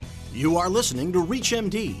You are listening to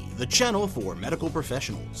ReachMD, the channel for medical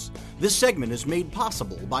professionals. This segment is made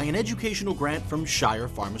possible by an educational grant from Shire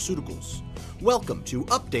Pharmaceuticals. Welcome to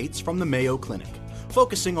Updates from the Mayo Clinic,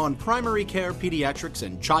 focusing on primary care, pediatrics,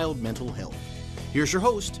 and child mental health. Here's your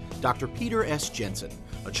host, Dr. Peter S. Jensen,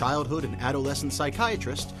 a childhood and adolescent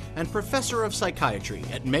psychiatrist and professor of psychiatry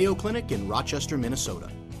at Mayo Clinic in Rochester, Minnesota.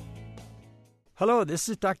 Hello, this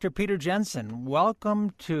is Dr. Peter Jensen.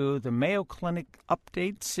 Welcome to the Mayo Clinic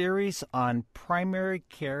Update series on primary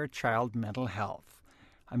care child mental health.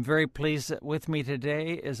 I'm very pleased that with me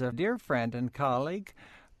today is a dear friend and colleague,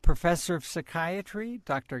 Professor of Psychiatry,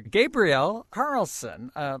 Dr. Gabrielle Carlson.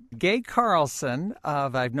 Gay Carlson,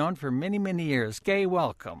 I've known for many, many years. Gay,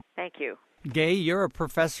 welcome. Thank you. Gay, you're a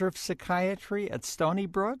professor of psychiatry at Stony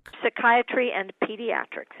Brook? Psychiatry and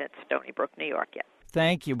Pediatrics at Stony Brook, New York, yes.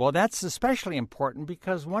 Thank you. Well, that's especially important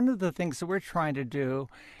because one of the things that we're trying to do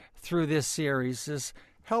through this series is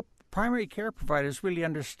help primary care providers really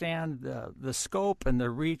understand the scope and the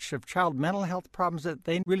reach of child mental health problems that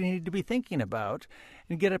they really need to be thinking about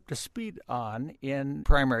and get up to speed on in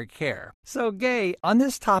primary care. So, Gay, on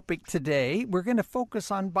this topic today, we're going to focus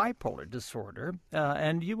on bipolar disorder,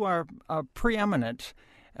 and you are preeminent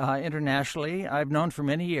internationally. I've known for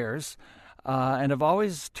many years. And I've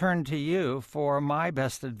always turned to you for my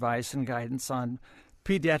best advice and guidance on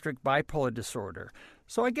pediatric bipolar disorder.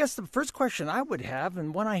 So I guess the first question I would have,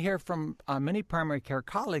 and one I hear from many primary care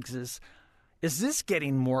colleagues, is this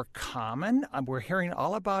getting more common? We're hearing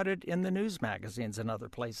all about it in the news magazines and other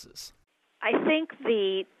places. I think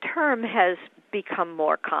the term has become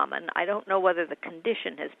more common. I don't know whether the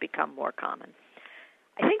condition has become more common.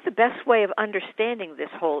 I think the best way of understanding this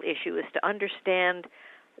whole issue is to understand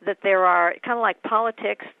that there are, kind of like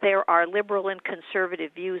politics, there are liberal and conservative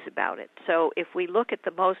views about it. So if we look at the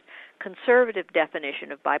most conservative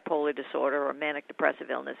definition of bipolar disorder or manic depressive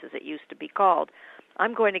illness, as it used to be called,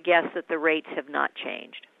 I'm going to guess that the rates have not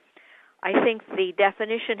changed. I think the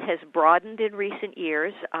definition has broadened in recent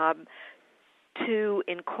years to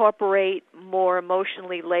incorporate more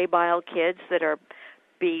emotionally labile kids that are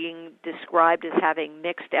being described as having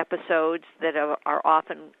mixed episodes that are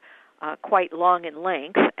often quite long in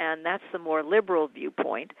length, and that's the more liberal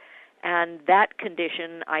viewpoint. And that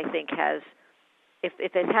condition, I think, has, if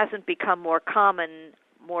it hasn't become more common,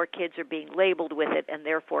 more kids are being labeled with it and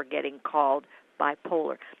therefore getting called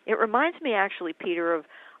bipolar. It reminds me, actually, Peter,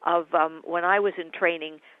 of when I was in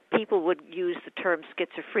training, people would use the term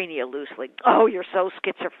schizophrenia loosely. Oh, you're so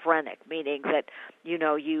schizophrenic, meaning that,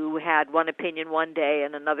 you had one opinion one day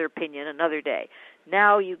and another opinion another day.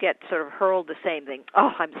 Now you get sort of hurled the same thing.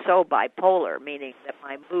 Oh, I'm so bipolar, meaning that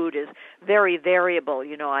my mood is very variable.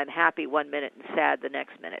 I'm happy one minute and sad the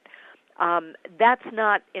next minute. That's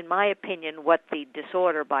not, in my opinion, what the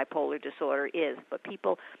disorder, bipolar disorder, is. But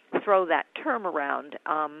people throw that term around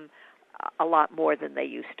a lot more than they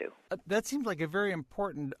used to. That seems like a very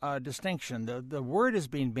important distinction. The word is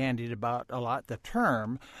being bandied about a lot, the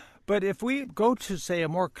term. But if we go to, say, a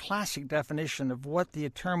more classic definition of what the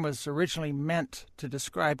term was originally meant to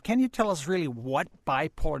describe, can you tell us really what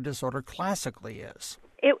bipolar disorder classically is?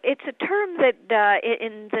 It's a term that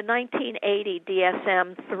in the 1980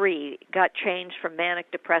 DSM-3 got changed from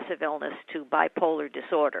manic depressive illness to bipolar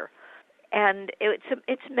disorder. And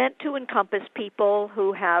it's meant to encompass people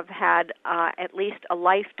who have had at least a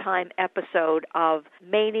lifetime episode of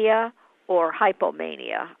mania or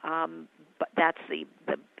hypomania. But that's the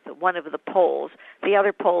one of the poles, the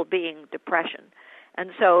other pole being depression. And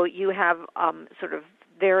so you have sort of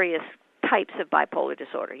various types of bipolar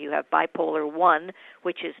disorder. You have bipolar 1,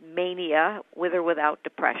 which is mania with or without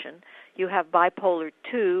depression. You have bipolar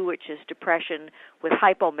 2, which is depression with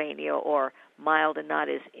hypomania or mild and not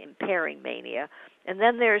as impairing mania. And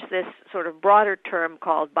then there's this sort of broader term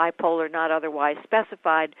called bipolar not otherwise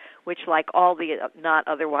specified, which, like all the not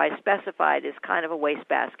otherwise specified, is kind of a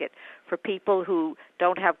wastebasket for people who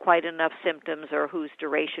don't have quite enough symptoms or whose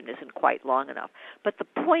duration isn't quite long enough. But the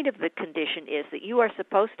point of the condition is that you are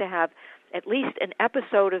supposed to have at least an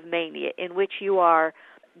episode of mania in which you are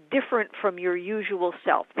different from your usual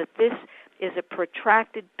self, that this is a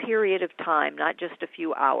protracted period of time, not just a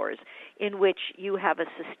few hours, in which you have a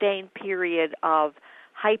sustained period of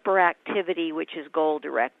hyperactivity, which is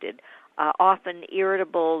goal-directed, often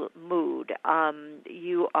irritable mood.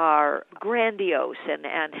 You are grandiose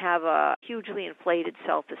and have a hugely inflated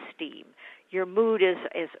self-esteem. Your mood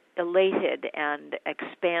is elated and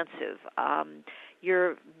expansive.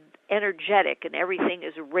 You're energetic and everything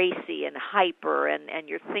is racy and hyper, and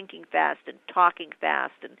you're thinking fast and talking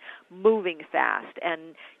fast and moving fast,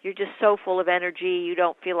 and you're just so full of energy you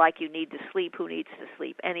don't feel like you need to sleep. Who needs to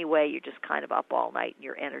sleep anyway? You're just kind of up all night and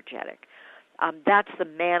you're energetic. That's the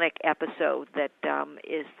manic episode that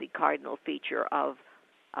is the cardinal feature of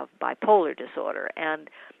bipolar disorder. And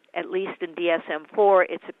at least in DSM-4,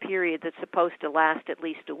 it's a period that's supposed to last at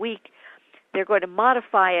least a week. They're going to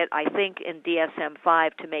modify it, I think, in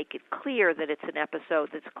DSM-5 to make it clear that it's an episode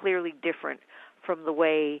that's clearly different from the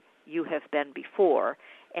way you have been before.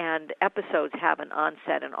 And episodes have an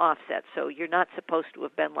onset and offset, so you're not supposed to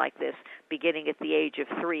have been like this beginning at the age of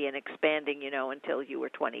 3 and expanding, until you were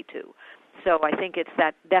 22. So I think it's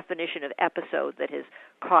that definition of episode that has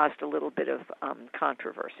caused a little bit of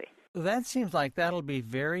controversy. That seems like that'll be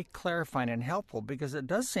very clarifying and helpful, because it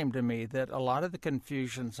does seem to me that a lot of the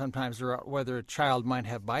confusion sometimes about whether a child might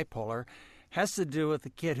have bipolar has to do with the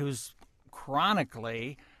kid who's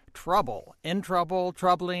chronically troubling,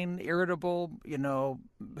 irritable,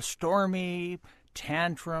 stormy,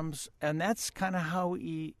 tantrums, and that's kind of how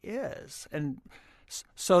he is. And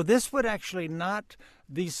so this would actually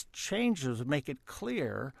these changes would make it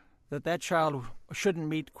clear that child shouldn't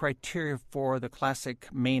meet criteria for the classic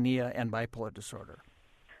mania and bipolar disorder.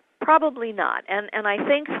 Probably not. And I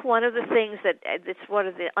think one of the things it's one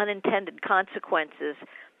of the unintended consequences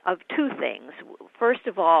of two things. First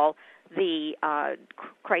of all, the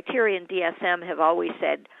criteria in DSM have always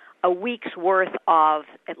said at least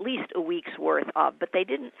a week's worth of, but they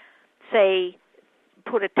didn't say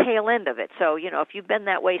put a tail end of it. So, if you've been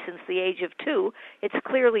that way since the age of 2, it's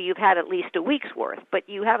clearly you've had at least a week's worth, but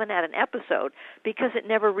you haven't had an episode because it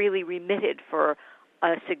never really remitted for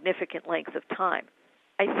a significant length of time.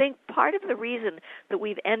 I think part of the reason that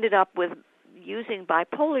we've ended up with using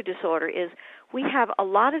bipolar disorder is we have a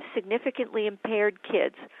lot of significantly impaired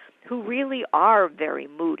kids who really are very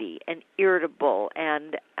moody and irritable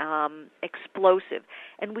and explosive,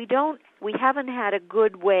 and we haven't had a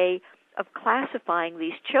good way of classifying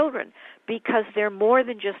these children because they're more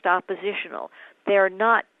than just oppositional. They're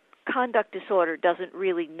not, conduct disorder doesn't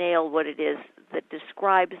really nail what it is that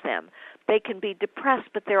describes them. They can be depressed,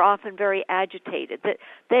 but they're often very agitated. That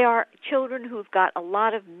they are children who've got a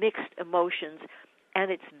lot of mixed emotions,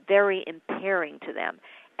 and it's very impairing to them.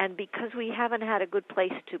 And because we haven't had a good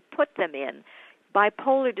place to put them in,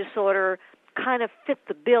 bipolar disorder kind of fit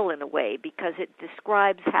the bill in a way because it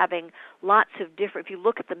describes having lots of different, if you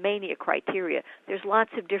look at the mania criteria, there's lots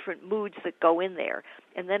of different moods that go in there.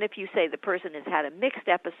 And then if you say the person has had a mixed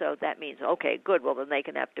episode, that means, okay, good, well then they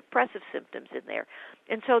can have depressive symptoms in there.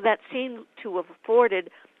 And so that seemed to have afforded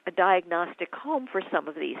a diagnostic home for some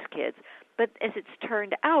of these kids. But as it's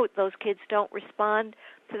turned out, those kids don't respond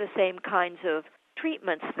to the same kinds of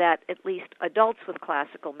treatments that at least adults with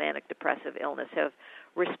classical manic depressive illness have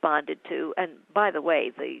responded to. And by the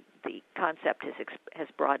way, the concept has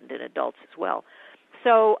broadened in adults as well.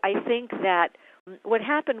 So I think that what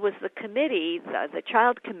happened was the committee, the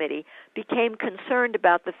child committee, became concerned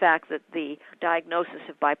about the fact that the diagnosis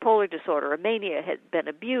of bipolar disorder or mania had been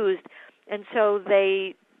abused, and so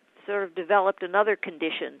they sort of developed another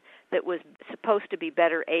condition that was supposed to be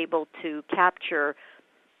better able to capture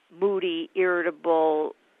moody,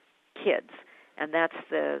 irritable kids, and that's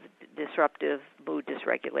the disruptive mood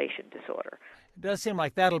dysregulation disorder. It does seem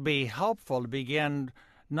like that'll be helpful to begin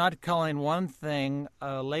not calling one thing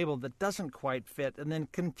a label that doesn't quite fit and then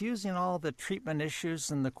confusing all the treatment issues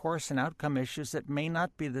and the course and outcome issues that may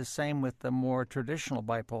not be the same with the more traditional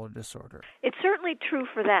bipolar disorder. It's certainly true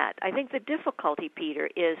for that. I think the difficulty, Peter,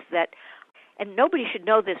 is that, and nobody should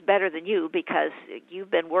know this better than you because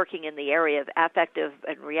you've been working in the area of affective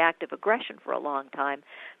and reactive aggression for a long time,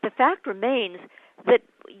 the fact remains that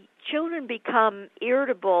children become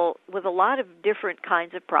irritable with a lot of different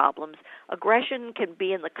kinds of problems. Aggression can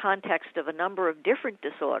be in the context of a number of different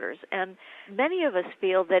disorders, and many of us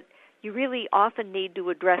feel that you really often need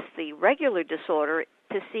to address the regular disorder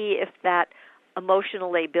to see if that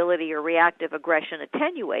emotional lability or reactive aggression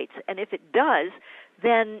attenuates, and if it does,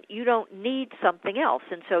 then you don't need something else.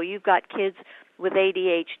 And so you've got kids with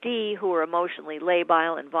ADHD who are emotionally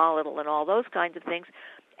labile and volatile and all those kinds of things,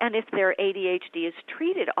 and if their ADHD is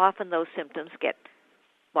treated, often those symptoms get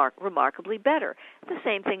remarkably better. The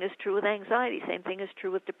same thing is true with anxiety. Same thing is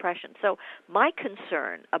true with depression. So my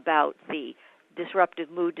concern about the disruptive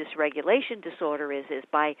mood dysregulation disorder is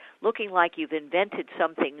by looking like you've invented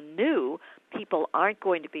something new, people aren't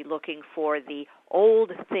going to be looking for the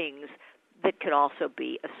old things that can also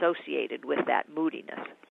be associated with that moodiness.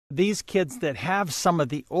 These kids that have some of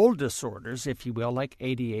the old disorders, if you will, like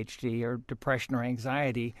ADHD or depression or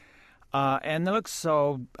anxiety, and it looks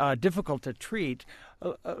so difficult to treat.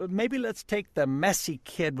 Maybe let's take the messy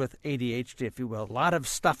kid with ADHD, if you will. A lot of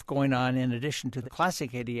stuff going on in addition to the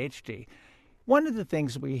classic ADHD. One of the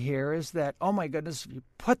things we hear is that, oh my goodness, if you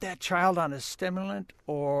put that child on a stimulant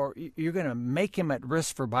or you're going to make him at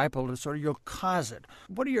risk for bipolar disorder, you'll cause it.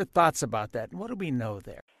 What are your thoughts about that? What do we know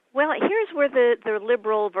there? Well, here's where the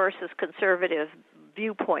liberal versus conservative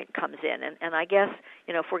viewpoint comes in, and I guess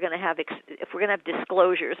if we're going to have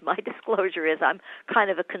disclosures, my disclosure is I'm kind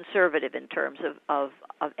of a conservative in terms of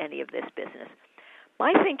any of this business.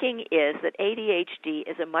 My thinking is that ADHD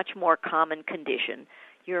is a much more common condition.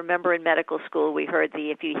 You remember in medical school we heard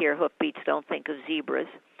the if you hear hoofbeats, don't think of zebras.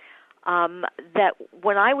 That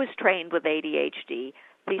when I was trained with ADHD,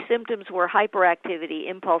 the symptoms were hyperactivity,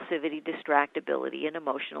 impulsivity, distractibility, and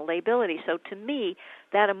emotional lability. So to me,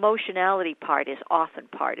 that emotionality part is often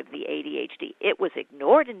part of the ADHD. It was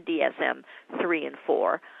ignored in DSM-3 and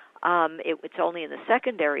 4. It's only in the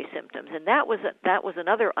secondary symptoms, and that was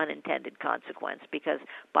another unintended consequence, because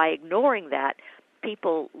by ignoring that,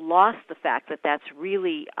 people lost the fact that that's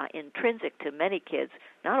really intrinsic to many kids,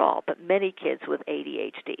 not all, but many kids with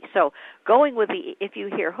ADHD. So going with the if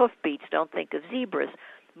you hear hoofbeats, don't think of zebras,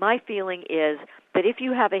 my feeling is that if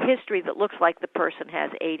you have a history that looks like the person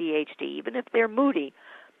has ADHD, even if they're moody,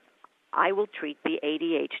 I will treat the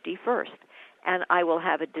ADHD first. And I will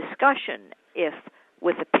have a discussion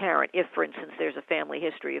with a parent, if, for instance, there's a family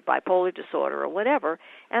history of bipolar disorder or whatever,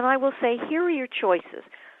 and I will say, here are your choices.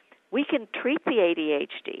 We can treat the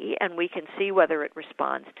ADHD, and we can see whether it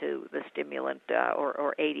responds to the stimulant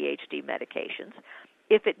or ADHD medications.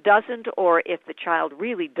 If it doesn't, or if the child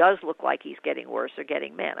really does look like he's getting worse or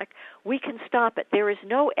getting manic, we can stop it. There is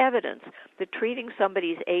no evidence that treating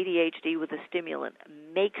somebody's ADHD with a stimulant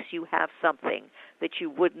makes you have something that you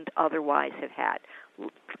wouldn't otherwise have had.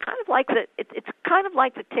 It's kind of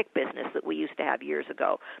like the tick business that we used to have years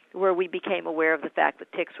ago, where we became aware of the fact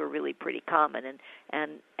that ticks were really pretty common,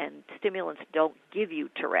 and stimulants don't give you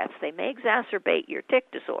Tourette's. They may exacerbate your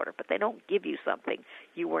tick disorder, but they don't give you something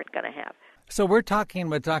you weren't going to have. So we're talking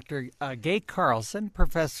with Dr. Gay Carlson,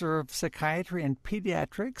 professor of psychiatry and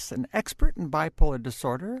pediatrics, an expert in bipolar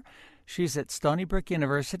disorder. She's at Stony Brook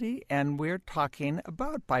University, and we're talking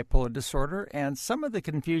about bipolar disorder and some of the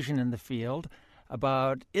confusion in the field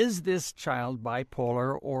about, is this child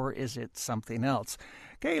bipolar or is it something else?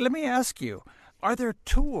 Okay, let me ask you, are there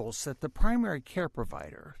tools that the primary care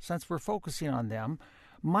provider, since we're focusing on them,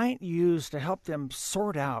 might use to help them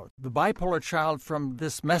sort out the bipolar child from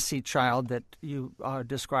this messy child that you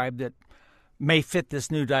described that may fit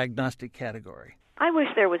this new diagnostic category? I wish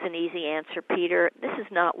there was an easy answer, Peter. This is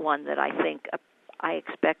not one that I think I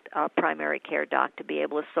expect a primary care doc to be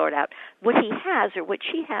able to sort out. What he has or what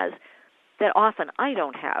she has that often I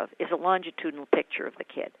don't have is a longitudinal picture of the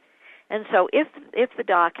kid. And so if the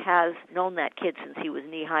doc has known that kid since he was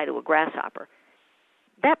knee-high to a grasshopper,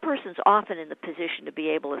 that person's often in the position to be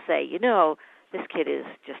able to say, this kid is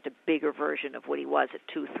just a bigger version of what he was at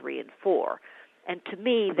 2, 3, and 4. And to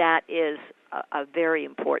me, that is a very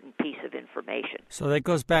important piece of information. So that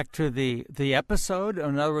goes back to the episode.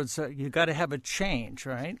 In other words, you've got to have a change,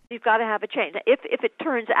 right? You've got to have a change. If it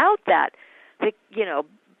turns out that,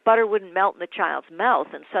 butter wouldn't melt in the child's mouth,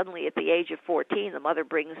 and suddenly at the age of 14, the mother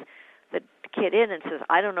brings the kid in and says,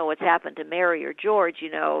 I don't know what's happened to Mary or George,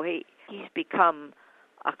 he's become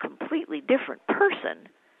a completely different person.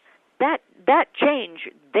 That change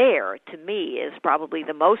there, to me, is probably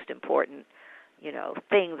the most important,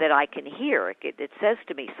 thing that I can hear. It says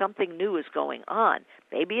to me something new is going on.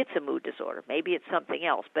 Maybe it's a mood disorder. Maybe it's something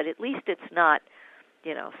else. But at least it's not,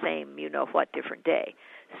 same what different day.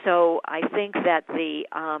 So I think that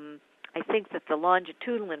the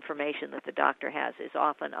longitudinal information that the doctor has is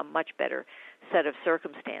often a much better set of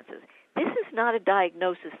circumstances. This is not a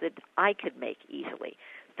diagnosis that I could make easily.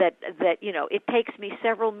 That it takes me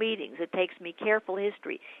several meetings. It takes me careful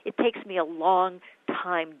history. It takes me a long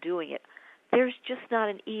time doing it. There's just not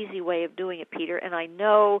an easy way of doing it, Peter, and I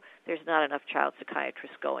know there's not enough child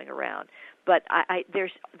psychiatrists going around. But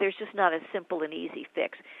there's just not a simple and easy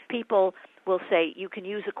fix. People will say you can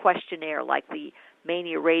use a questionnaire like the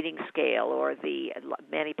mania rating scale, or the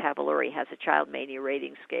Manny Pavluri has a child mania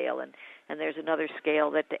rating scale, and there's another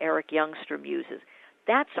scale that Eric Youngstrom uses.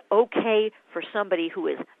 That's okay for somebody who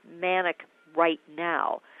is manic right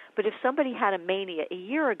now. But if somebody had a mania a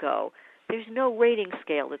year ago, there's no rating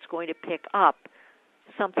scale that's going to pick up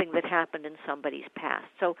something that happened in somebody's past.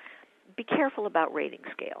 So be careful about rating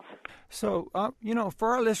scales. So, for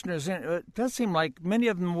our listeners, it does seem like many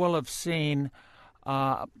of them will have seen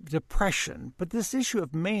depression, but this issue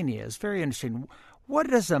of mania is very interesting. What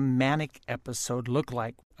does a manic episode look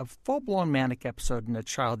like? A full-blown manic episode in a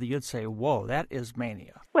child that you'd say, whoa, that is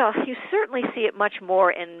mania. Well, you certainly see it much more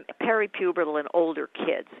in peripubertal and older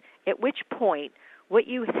kids, at which point what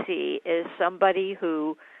you see is somebody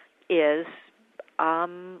who is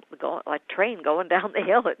like a train going down the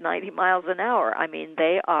hill at 90 miles an hour. I mean,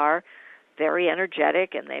 they are very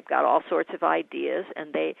energetic, and they've got all sorts of ideas,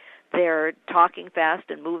 and they're talking fast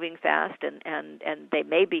and moving fast, and they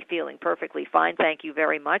may be feeling perfectly fine, thank you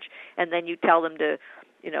very much, and then you tell them to,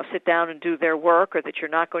 sit down and do their work, or that you're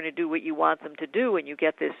not going to do what you want them to do, and you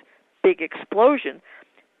get this big explosion.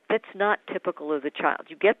 That's not typical of the child.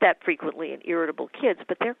 You get that frequently in irritable kids,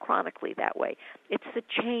 but they're chronically that way. It's the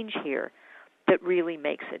change here that really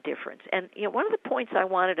makes a difference. And one of the points I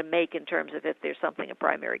wanted to make in terms of if there's something a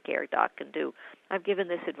primary care doc can do, I've given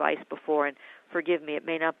this advice before, and forgive me, it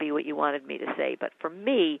may not be what you wanted me to say, but for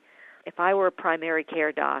me, if I were a primary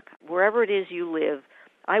care doc, wherever it is you live,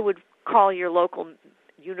 I would call your local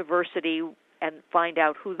university and find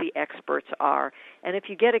out who the experts are. And if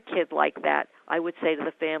you get a kid like that, I would say to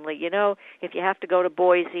the family, if you have to go to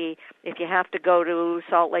Boise, if you have to go to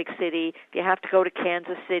Salt Lake City, if you have to go to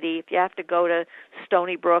Kansas City, if you have to go to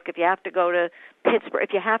Stony Brook, if you have to go to Pittsburgh,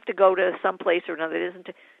 if you have to go to some place or another that isn't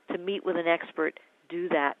to meet with an expert, do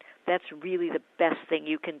that. That's really the best thing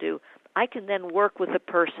you can do. I can then work with the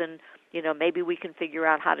person. Maybe we can figure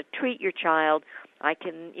out how to treat your child. I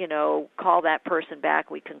can, call that person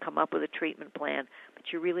back. We can come up with a treatment plan.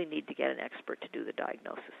 But you really need to get an expert to do the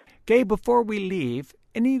diagnosis. Gabe, before we leave,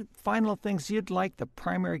 any final things you'd like the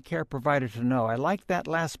primary care provider to know? I like that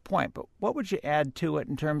last point, but what would you add to it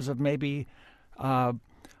in terms of maybe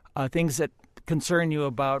things that concern you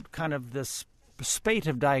about kind of this spate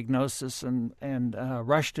of diagnosis and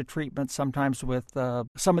rush to treatment, sometimes with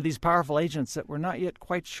some of these powerful agents that we're not yet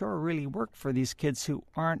quite sure really work for these kids who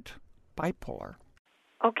aren't bipolar?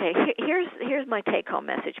 Okay, here's my take-home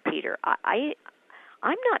message, Peter. I'm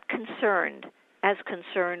not concerned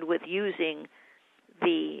with using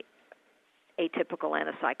the atypical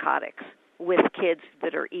antipsychotics with kids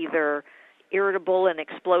that are either irritable and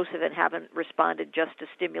explosive and haven't responded just to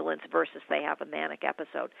stimulants versus they have a manic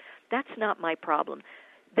episode. That's not my problem.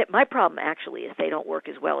 My problem actually is they don't work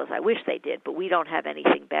as well as I wish they did, but we don't have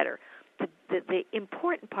anything better. The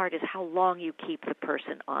important part is how long you keep the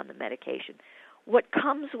person on the medication. What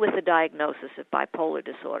comes with a diagnosis of bipolar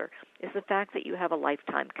disorder is the fact that you have a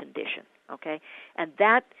lifetime condition, okay? And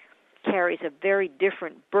that carries a very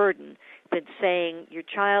different burden than saying your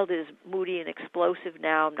child is moody and explosive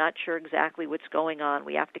now. I'm not sure exactly what's going on.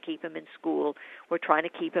 We have to keep him in school. We're trying to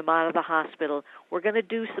keep him out of the hospital. We're going to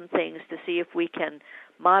do some things to see if we can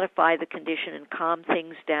modify the condition and calm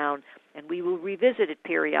things down, and we will revisit it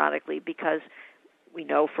periodically because we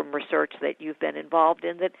know from research that you've been involved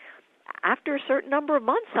in that after a certain number of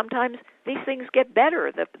months, sometimes these things get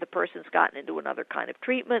better. The person's gotten into another kind of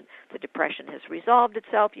treatment. The depression has resolved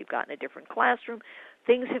itself. You've gotten a different classroom.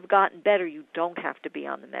 Things have gotten better. You don't have to be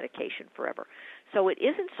on the medication forever. So it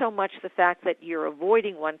isn't so much the fact that you're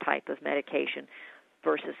avoiding one type of medication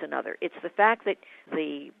versus another. It's the fact that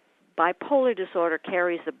the bipolar disorder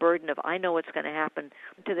carries the burden of, I know what's going to happen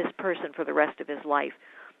to this person for the rest of his life.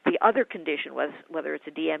 The other condition, whether it's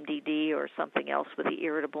a DMDD or something else with the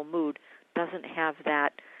irritable mood, doesn't have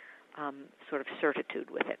that sort of certitude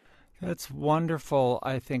with it. That's wonderful,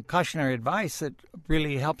 I think, cautionary advice that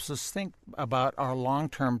really helps us think about our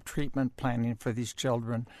long-term treatment planning for these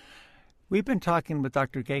children. We've been talking with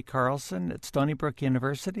Dr. Gay Carlson at Stony Brook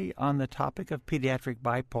University on the topic of pediatric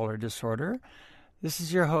bipolar disorder. This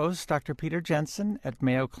is your host, Dr. Peter Jensen at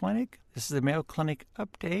Mayo Clinic. This is the Mayo Clinic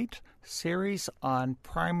Update series on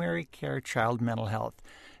primary care child mental health.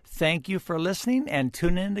 Thank you for listening, and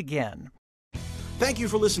tune in again. Thank you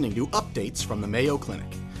for listening to Updates from the Mayo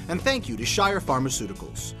Clinic. And thank you to Shire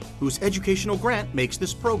Pharmaceuticals, whose educational grant makes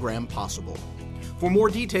this program possible. For more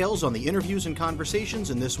details on the interviews and conversations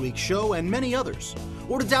in this week's show and many others,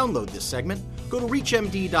 or to download this segment, go to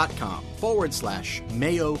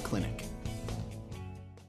reachmd.com/Mayo Clinic.